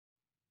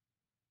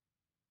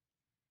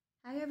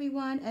Hi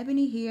everyone,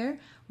 Ebony here.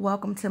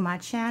 Welcome to my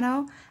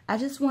channel. I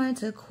just wanted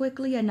to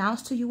quickly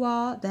announce to you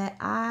all that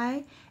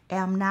I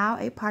am now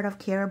a part of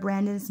Cara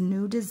Brandon's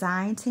new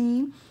design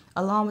team,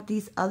 along with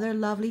these other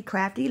lovely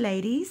crafty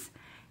ladies.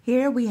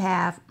 Here we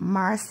have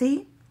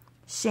Marcy,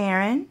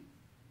 Sharon,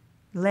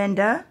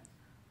 Lynda,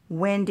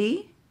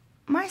 Wendy,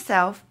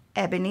 myself,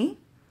 Ebony,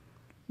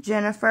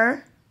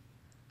 Jennifer,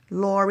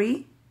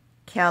 Lori,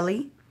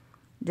 Kelley,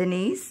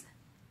 Denise,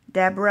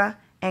 Deborah,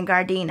 and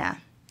Gardina.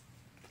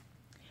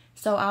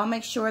 So I'll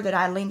make sure that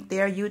I link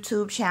their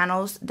YouTube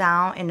channels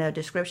down in the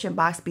description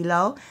box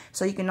below.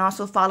 So you can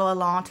also follow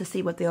along to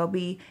see what they'll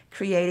be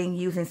creating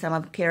using some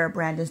of Cara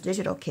Brandon's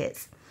digital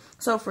kits.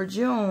 So for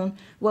June,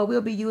 what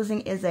we'll be using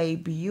is a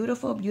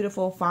beautiful,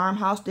 beautiful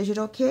farmhouse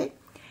digital kit.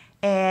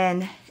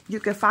 And you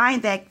can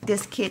find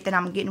this kit that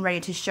I'm getting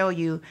ready to show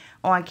you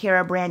on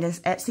Cara Brandon's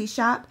Etsy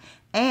shop.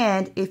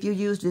 And if you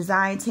use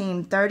Design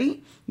Team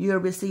 30, you'll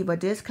receive a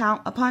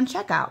discount upon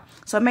checkout.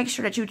 So make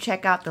sure that you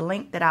check out the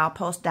link that I'll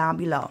post down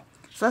below.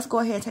 So let's go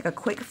ahead and take a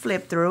quick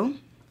flip through.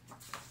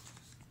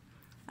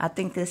 I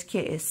think this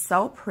kit is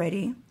so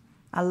pretty.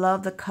 I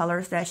love the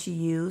colors that she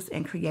used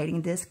in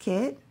creating this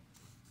kit.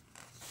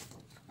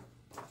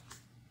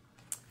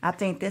 I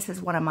think this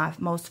is one of my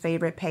most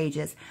favorite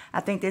pages. I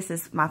think this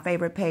is my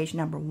favorite page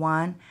number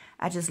 1.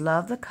 I just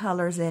love the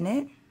colors in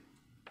it.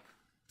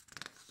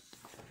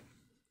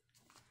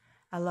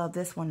 I love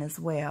this one as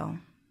well.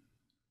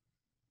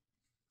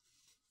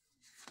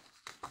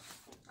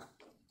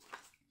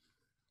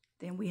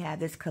 Then we have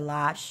this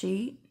collage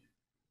sheet.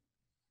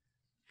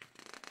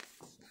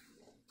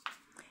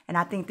 And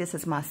I think this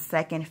is my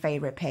second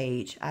favorite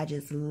page. I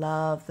just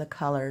love the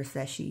colors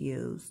that she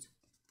used.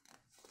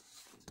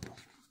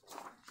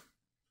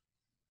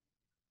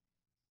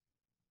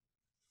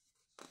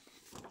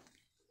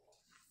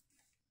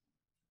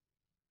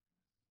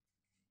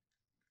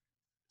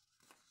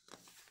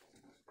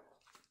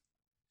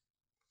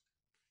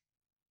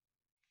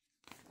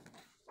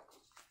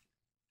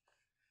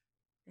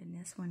 And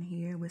this one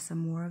here with some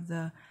more of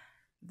the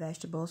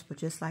vegetables, but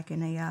just like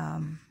in a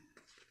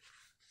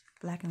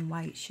black and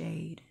white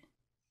shade.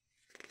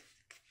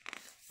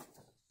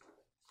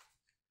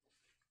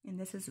 And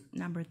this is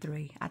number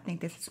 3. I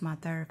think this is my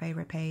third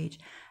favorite page.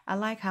 I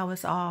like how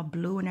it's all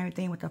blue and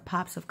everything with the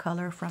pops of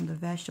color from the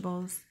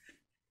vegetables.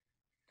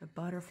 The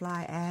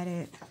butterfly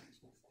added.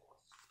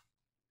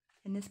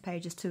 And this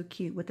page is too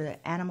cute with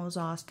the animals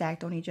all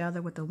stacked on each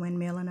other with the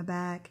windmill in the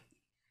back.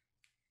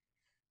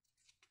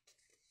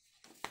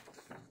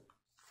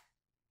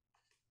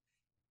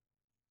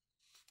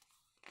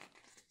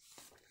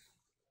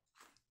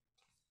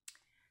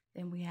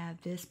 Then we have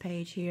this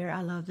page here.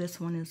 I love this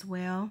one as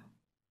well.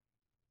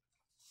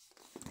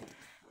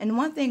 And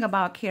one thing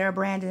about Cara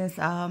Brandon's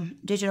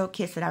digital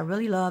kits that I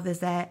really love is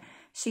that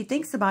she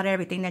thinks about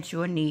everything that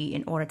you'll need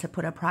in order to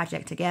put a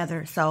project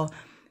together. So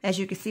as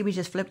you can see, we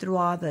just flipped through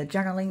all the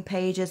journaling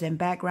pages and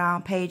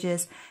background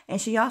pages. And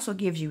she also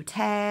gives you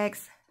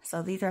tags.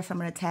 So these are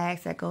some of the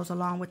tags that goes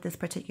along with this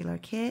particular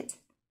kit.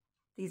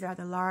 These are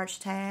the large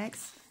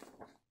tags.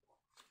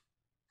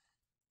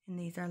 And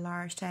these are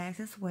large tags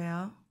as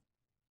well.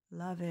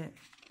 Love it.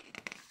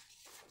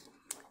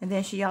 And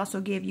then she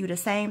also gives you the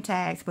same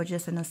tags, but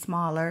just in a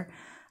smaller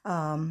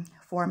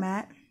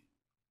format.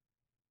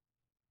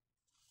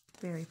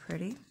 Very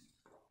pretty.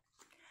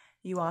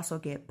 You also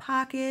get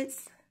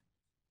pockets.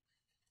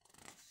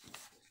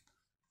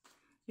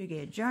 You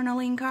get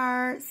journaling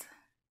cards.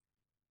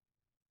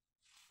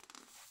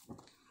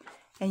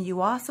 And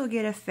you also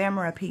get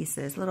ephemera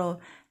pieces,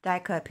 little die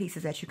cut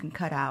pieces that you can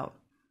cut out.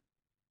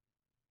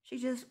 She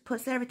just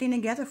puts everything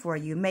together for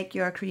you. Make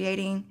your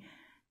creating,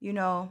 you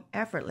know,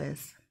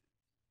 effortless.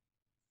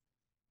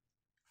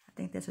 I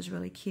think this is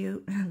really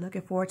cute.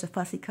 Looking forward to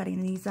fussy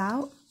cutting these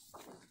out.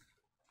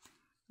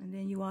 And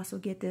then you also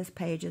get this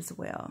page as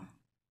well.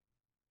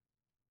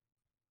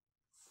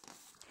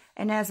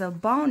 And as a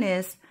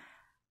bonus,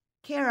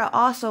 Cara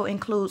also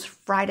includes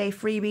Friday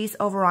Freebies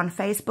over on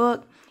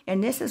Facebook.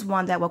 And this is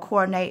one that will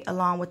coordinate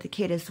along with the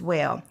kit as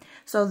well.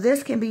 So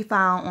this can be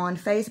found on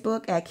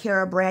Facebook at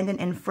Cara Brandon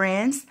and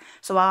Friends.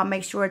 So I'll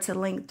make sure to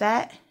link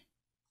that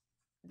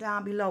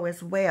down below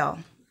as well.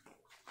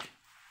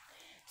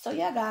 So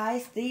yeah,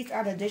 guys, these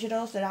are the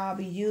digitals that I'll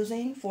be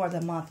using for the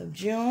month of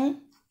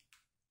June.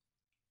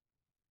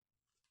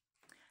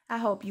 I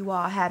hope you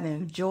all have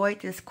enjoyed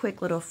this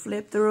quick little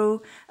flip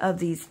through of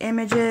these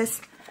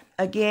images.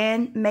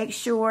 Again, make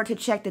sure to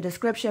check the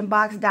description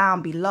box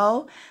down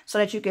below so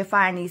that you can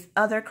find these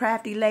other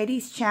crafty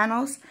ladies'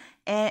 channels.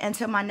 And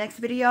until my next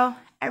video,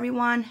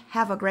 everyone,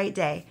 have a great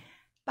day.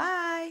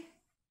 Bye.